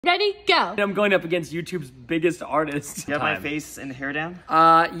Ready, go. I'm going up against YouTube's biggest artist. Do you have my face and hair down?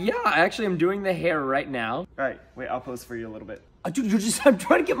 Yeah, actually I'm doing the hair right now. All right, wait, I'll pose for you a little bit. Dude, I'm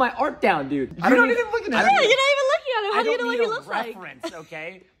trying to get my art down, dude. You don't even look at it. Yeah, you're not even looking at him. How do you know what he I looks don't need like? a reference,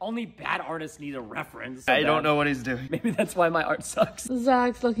 okay? Only bad artists need a reference. I don't know what he's doing. Maybe that's why my art sucks.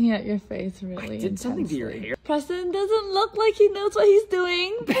 Zach's looking at your face really Did something to your hair. Preston doesn't look like he knows what he's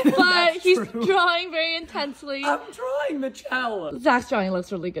doing, but he's drawing very intensely. I'm drawing, Michelle. Zach's drawing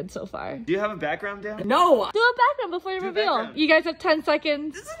looks really good so far. Do you have a background down? No, Do a background before you reveal. background. You guys have 10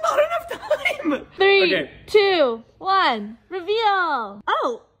 seconds. this is not enough time. 3, Okay. 2, 1, reveal.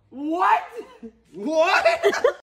 Oh, What? What?